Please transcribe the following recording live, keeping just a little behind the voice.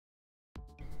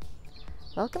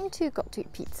Welcome to Got to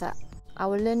Eat Pizza,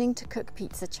 our learning to cook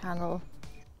pizza channel.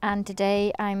 And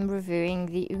today I'm reviewing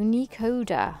the Ooni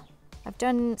Koda. I've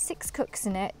done 6 cooks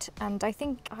in it, and I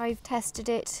think I've tested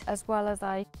it as well as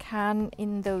I can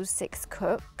in those 6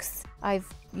 cooks. I've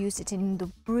used it in the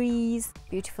breeze,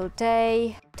 beautiful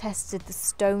day, tested the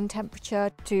stone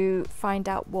temperature to find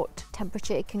out what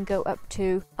temperature it can go up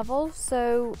to. I've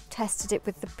also tested it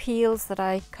with the peels that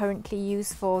I currently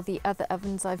use for the other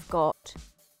ovens I've got.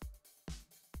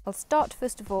 I'll start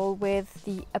first of all with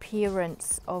the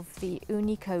appearance of the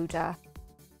Ooni Koda.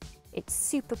 It's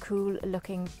super cool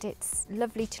looking, it's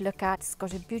lovely to look at, it's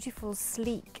got a beautiful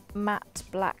sleek matte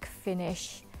black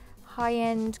finish,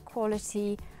 high-end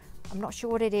quality. I'm not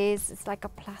sure what it is, it's like a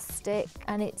plastic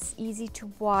and it's easy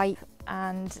to wipe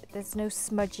and there's no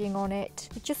smudging on it.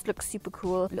 It just looks super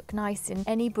cool, look nice in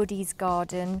anybody's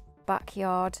garden,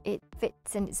 backyard. It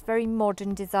fits and it's very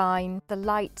modern design. The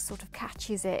light sort of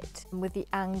catches it with the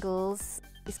angles.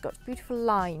 It's got beautiful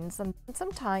lines and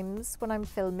sometimes when I'm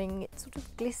filming it sort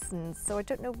of glistens, so I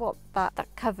don't know what that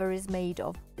cover is made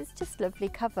of. It's just lovely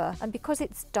cover, and because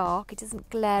it's dark it doesn't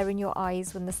glare in your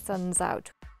eyes when the sun's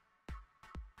out.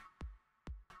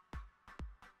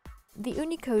 The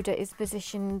Ooni Koda is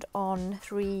positioned on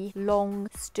 3 long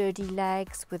sturdy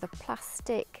legs with a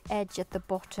plastic edge at the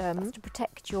bottom to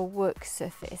protect your work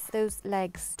surface. Those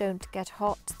legs don't get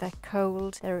hot, they're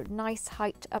cold, they're a nice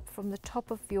height up from the top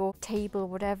of your table,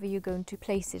 whatever you're going to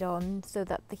place it on, so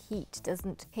that the heat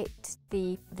doesn't hit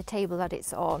the table that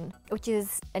it's on, which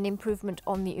is an improvement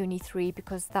on the Ooni 3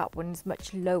 because that one's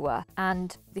much lower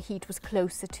and the heat was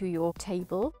closer to your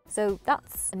table. So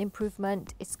that's an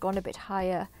improvement, it's gone a bit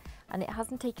higher. And it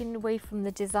hasn't taken away from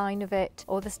the design of it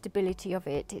or the stability of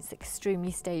it. It's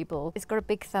extremely stable. It's got a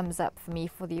big thumbs up for me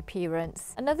for the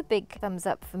appearance. Another big thumbs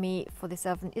up for me for this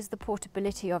oven is the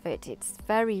portability of it. It's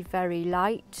very, very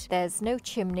light. There's no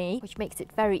chimney, which makes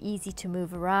it very easy to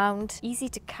move around, easy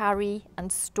to carry and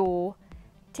store.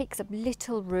 Takes up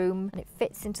little room and it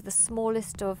fits into the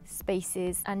smallest of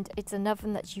spaces, and it's an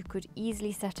oven that you could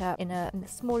easily set up in the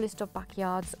smallest of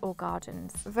backyards or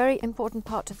gardens. A very important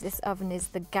part of this oven is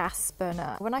the gas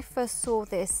burner. When I first saw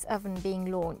this oven being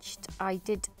launched, I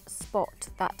did spot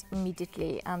that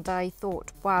immediately and I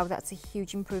thought, wow, that's a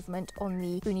huge improvement on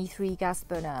the Ooni 3 gas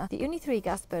burner. The Ooni 3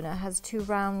 gas burner has 2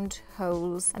 round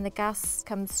holes and the gas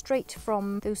comes straight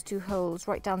from those 2 holes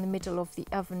right down the middle of the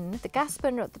oven. The gas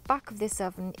burner at the back of this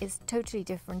oven is totally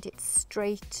different. It's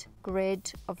straight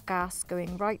grid of gas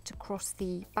going right across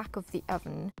the back of the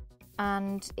oven,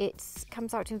 and it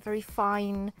comes out in very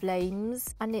fine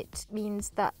flames, and it means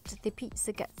that the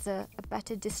pizza gets a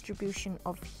better distribution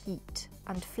of heat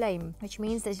and flame, which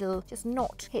means that it'll just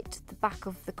not hit the back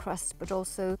of the crust but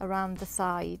also around the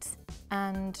sides.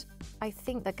 And I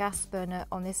think the gas burner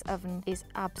on this oven is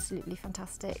absolutely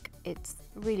fantastic. It's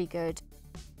really good.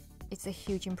 It's a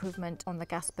huge improvement on the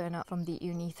gas burner from the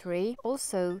Ooni 3.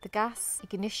 Also, the gas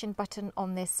ignition button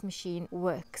on this machine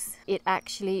works. It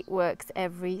actually works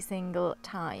every single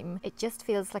time. It just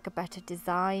feels like a better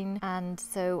design, and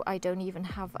so I don't even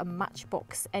have a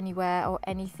matchbox anywhere or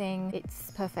anything.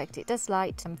 It's perfect. It does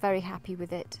light. I'm very happy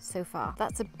with it so far.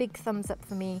 That's a big thumbs up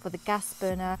for me for the gas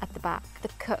burner at the back. The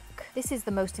cook. This is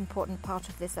the most important part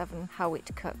of this oven, how it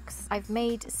cooks. I've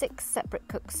made 6 separate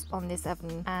cooks on this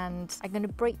oven, and I'm going to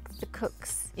break the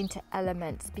cooks into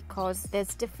elements because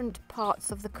there's different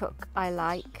parts of the cook I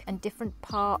like and different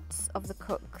parts of the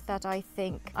cook that I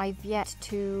think I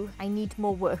need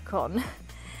more work on.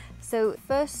 So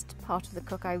first part of the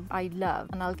cook I love,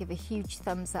 and I'll give a huge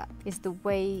thumbs up, is the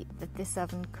way that this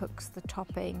oven cooks the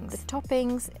toppings. The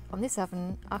toppings on this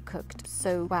oven are cooked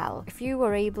so well. If you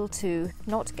were able to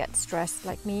not get stressed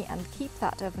like me and keep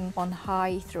that oven on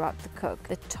high throughout the cook,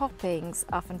 the toppings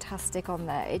are fantastic on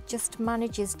there. It just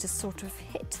manages to sort of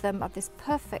hit them at this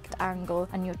perfect angle,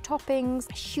 and your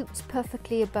toppings shoots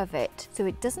perfectly above it, so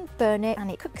it doesn't burn it and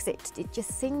it cooks it. It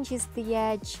just singes the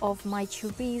edge of my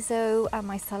chorizo and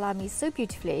my salami so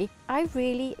beautifully. I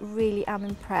really am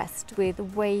impressed with the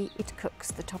way it cooks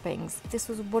the toppings. This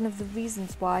was one of the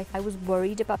reasons why I was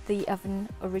worried about the oven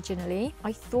originally.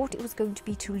 I thought it was going to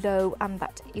be too low and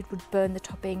that it would burn the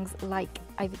toppings like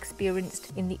I've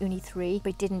experienced in the Ooni 3,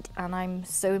 but it didn't, and I'm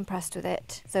so impressed with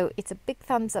it. So it's a big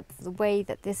thumbs up for the way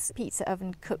that this pizza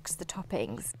oven cooks the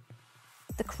toppings.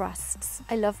 The crusts.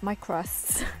 I love my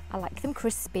crusts. I like them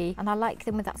crispy, and I like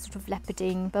them with that sort of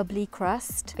leoparding, bubbly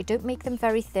crust. I don't make them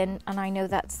very thin, and I know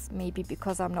that's maybe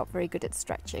because I'm not very good at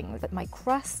stretching, but my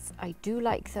crusts, I do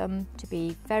like them to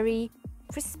be very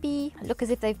crispy, look as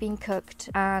if they've been cooked,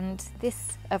 and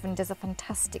this oven does a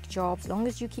fantastic job. As long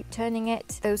as you keep turning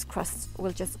it, those crusts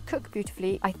will just cook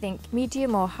beautifully. I think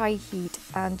medium or high heat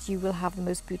and you will have the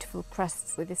most beautiful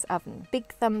crusts with this oven.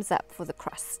 Big thumbs up for the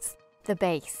crusts. The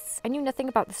base. I knew nothing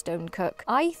about the stone cook.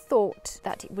 I thought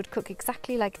that it would cook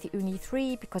exactly like the Ooni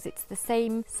 3 because it's the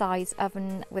same size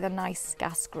oven with a nice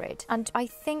gas grid. And I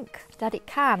think that it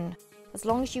can, as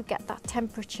long as you get that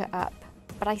temperature up.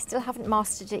 But I still haven't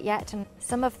mastered it yet, and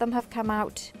some of them have come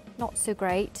out not so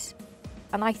great.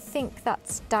 And I think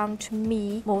that's down to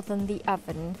me more than the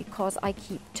oven because I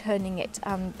keep turning it,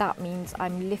 and that means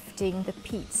I'm lifting the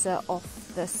pizza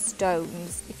off the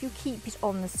stones. If you keep it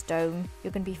on the stone,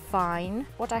 you're going to be fine.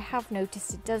 What I have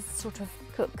noticed, it does sort of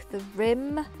cook the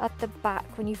rim at the back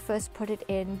when you first put it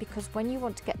in, because when you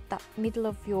want to get that middle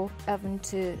of your oven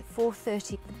to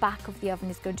 430, the back of the oven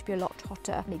is going to be a lot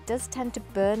hotter, and it does tend to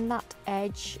burn that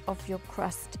edge of your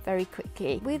crust very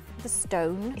quickly. With the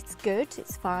stone, it's good,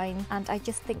 it's fine, and I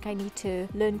just think I need to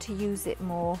learn to use it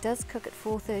more. It does cook at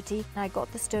 430, and I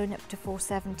got the stone up to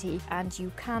 470, and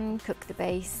you can cook the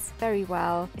base very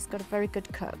well. It's got a very good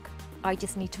cook. I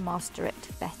just need to master it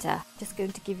better. Just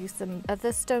going to give you some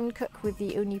other stone cook with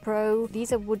the Ooni Pro.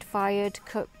 These are wood-fired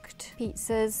cooked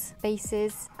pizzas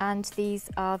bases, and these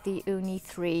are the Ooni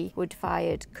 3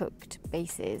 wood-fired cooked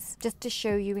bases, just to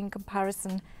show you in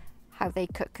comparison how they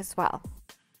cook as well.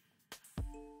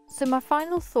 So my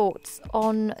final thoughts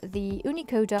on the Ooni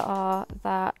Koda are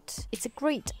that it's a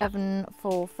great oven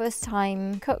for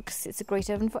first-time cooks. It's a great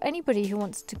oven for anybody who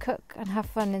wants to cook and have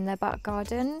fun in their back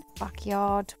garden,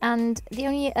 backyard. And the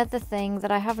only other thing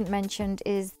that I haven't mentioned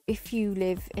is if you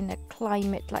live in a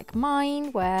climate like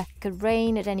mine where it could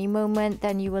rain at any moment,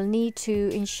 then you will need to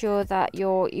ensure that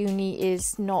your Ooni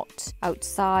is not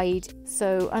outside.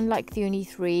 So unlike the Ooni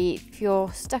 3, if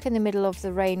you're stuck in the middle of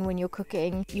the rain when you're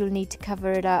cooking, you'll need to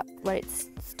cover it up where it's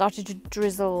started to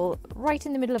drizzle right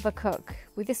in the middle of a cook.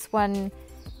 With this one,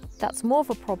 that's more of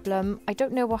a problem. I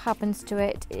don't know what happens to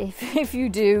it if you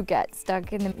do get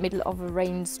stuck in the middle of a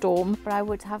rainstorm, but I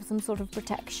would have some sort of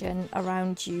protection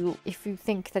around you if you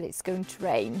think that it's going to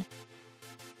rain.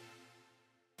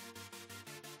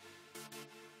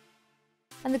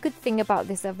 And the good thing about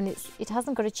this oven is it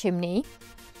hasn't got a chimney,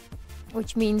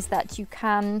 which means that you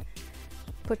can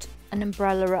put an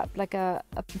umbrella up, like a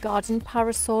garden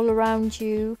parasol around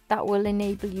you. That will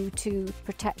enable you to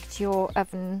protect your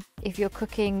oven if you're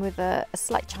cooking with a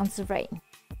slight chance of rain.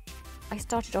 I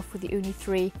started off with the Ooni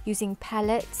 3 using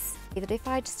pellets. That if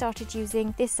I'd started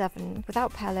using this oven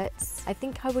without pellets, I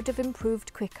think I would have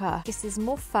improved quicker. This is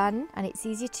more fun and it's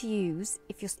easier to use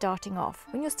if you're starting off.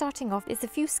 When you're starting off, there's a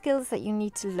few skills that you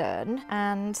need to learn,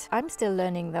 and I'm still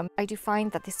learning them. I do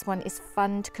find that this one is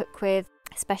fun to cook with,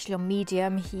 especially on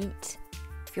medium heat.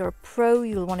 If you're a pro,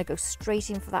 you'll want to go straight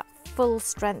in for that full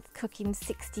strength cooking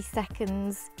 60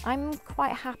 seconds. I'm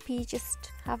quite happy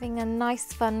just having a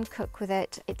nice fun cook with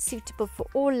it. It's suitable for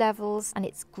all levels and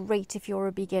it's great if you're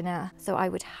a beginner. So I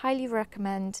would highly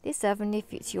recommend this oven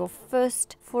if it's your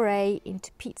first foray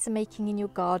into pizza making in your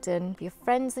garden. For your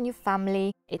friends and your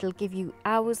family, it'll give you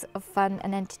hours of fun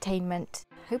and entertainment.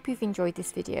 Hope you've enjoyed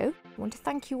this video. I want to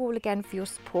thank you all again for your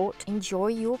support. Enjoy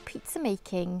your pizza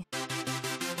making.